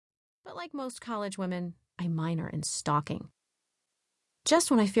but like most college women, I minor in stalking. Just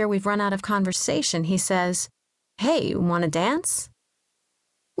when I fear we've run out of conversation, he says, "Hey, want to dance?"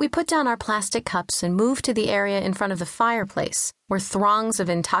 We put down our plastic cups and move to the area in front of the fireplace, where throngs of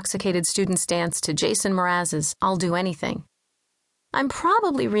intoxicated students dance to Jason Mraz's "I'll Do Anything." I'm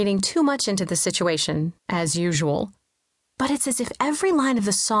probably reading too much into the situation, as usual, but it's as if every line of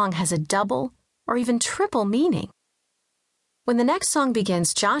the song has a double or even triple meaning. When the next song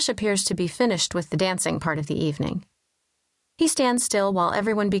begins, Josh appears to be finished with the dancing part of the evening. He stands still while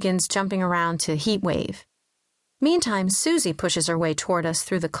everyone begins jumping around to Heat Wave. Meantime, Susie pushes her way toward us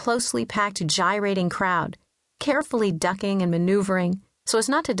through the closely packed, gyrating crowd, carefully ducking and maneuvering so as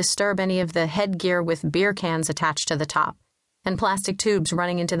not to disturb any of the headgear with beer cans attached to the top and plastic tubes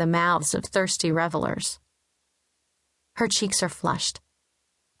running into the mouths of thirsty revelers. Her cheeks are flushed.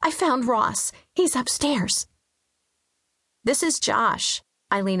 "I found Ross. He's upstairs." "This is Josh."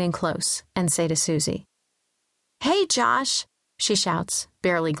 I lean in close and say to Susie. "Hey, Josh," she shouts,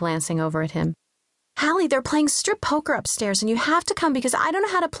 barely glancing over at him. "Hallie, they're playing strip poker upstairs, and you have to come because I don't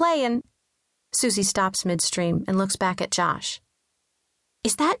know how to play and—" Susie stops midstream and looks back at Josh.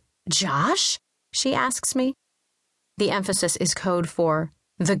 "Is that Josh?" she asks me. The emphasis is code for,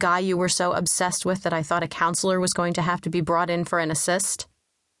 "The guy you were so obsessed with that I thought a counselor was going to have to be brought in for an assist?"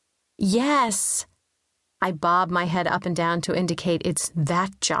 "Yes." I bob my head up and down to indicate it's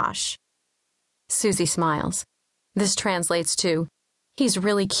that Josh. Susie smiles. This translates to, "He's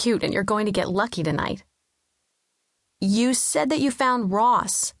really cute and you're going to get lucky tonight." "You said that you found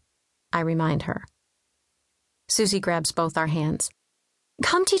Ross," I remind her. Susie grabs both our hands.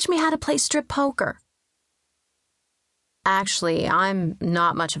 "Come teach me how to play strip poker." "Actually, I'm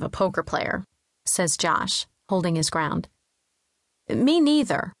not much of a poker player," says Josh, holding his ground. "Me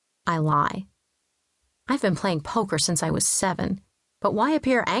neither," I lie. I've been playing poker since I was 7, but why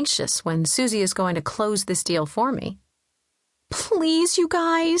appear anxious when Susie is going to close this deal for me? "Please, you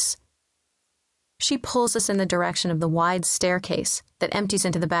guys." She pulls us in the direction of the wide staircase that empties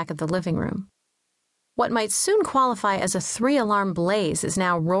into the back of the living room. What might soon qualify as a 3-alarm blaze is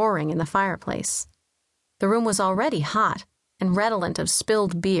now roaring in the fireplace. The room was already hot and redolent of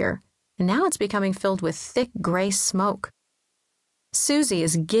spilled beer, and now it's becoming filled with thick gray smoke. Susie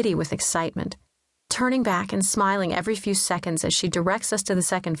is giddy with excitement, turning back and smiling every few seconds as she directs us to the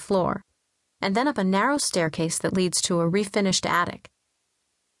second floor, and then up a narrow staircase that leads to a refinished attic.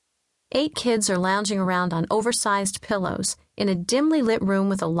 8 kids are lounging around on oversized pillows in a dimly lit room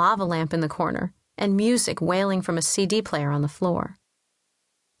with a lava lamp in the corner and music wailing from a CD player on the floor.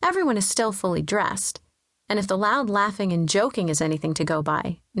 Everyone is still fully dressed, and if the loud laughing and joking is anything to go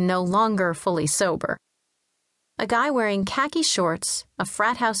by, no longer fully sober. A guy wearing khaki shorts, a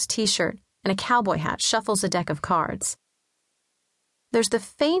frat house t-shirt, and a cowboy hat shuffles a deck of cards. There's the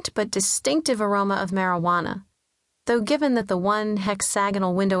faint but distinctive aroma of marijuana, though given that the one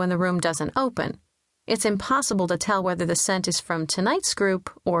hexagonal window in the room doesn't open, it's impossible to tell whether the scent is from tonight's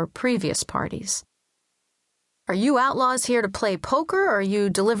group or previous parties. "Are you outlaws here to play poker or are you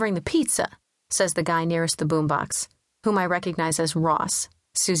delivering the pizza?" says the guy nearest the boombox, whom I recognize as Ross,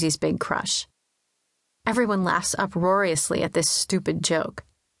 Susie's big crush. Everyone laughs uproariously at this stupid joke.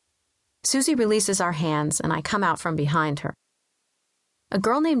 Susie releases our hands and I come out from behind her. A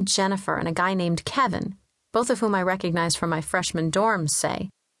girl named Jennifer and a guy named Kevin, both of whom I recognize from my freshman dorms,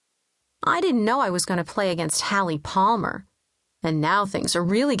 say, "I didn't know I was going to play against Hallie Palmer, and now things are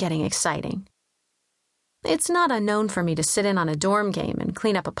really getting exciting." It's not unknown for me to sit in on a dorm game and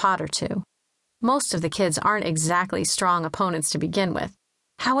clean up a pot or two. Most of the kids aren't exactly strong opponents to begin with.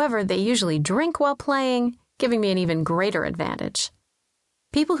 However, they usually drink while playing, giving me an even greater advantage.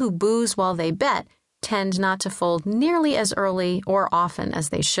 People who booze while they bet tend not to fold nearly as early or often as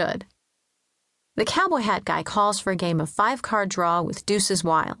they should. The cowboy hat guy calls for a game of 5-card draw with deuces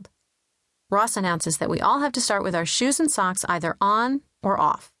wild. Ross announces that we all have to start with our shoes and socks either on or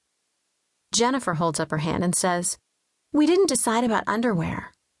off. Jennifer holds up her hand and says, "We didn't decide about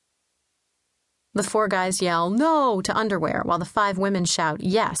underwear." The 4 guys yell "no" to underwear while the 5 women shout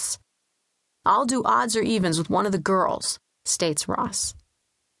 "yes." "I'll do odds or evens with one of the girls," states Ross.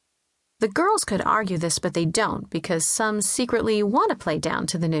 The girls could argue this, but they don't because some secretly want to play down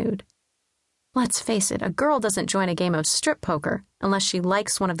to the nude. Let's face it, a girl doesn't join a game of strip poker unless she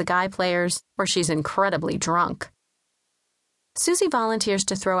likes one of the guy players or she's incredibly drunk. Susie volunteers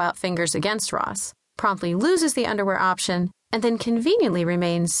to throw out fingers against Ross, promptly loses the underwear option, and then conveniently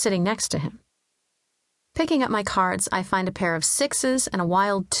remains sitting next to him. Picking up my cards, I find a pair of 6s and a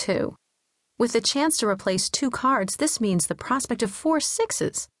wild 2. With the chance to replace 2 cards, this means the prospect of 4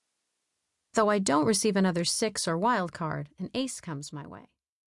 6s. Though I don't receive another 6 or wild card, an ace comes my way.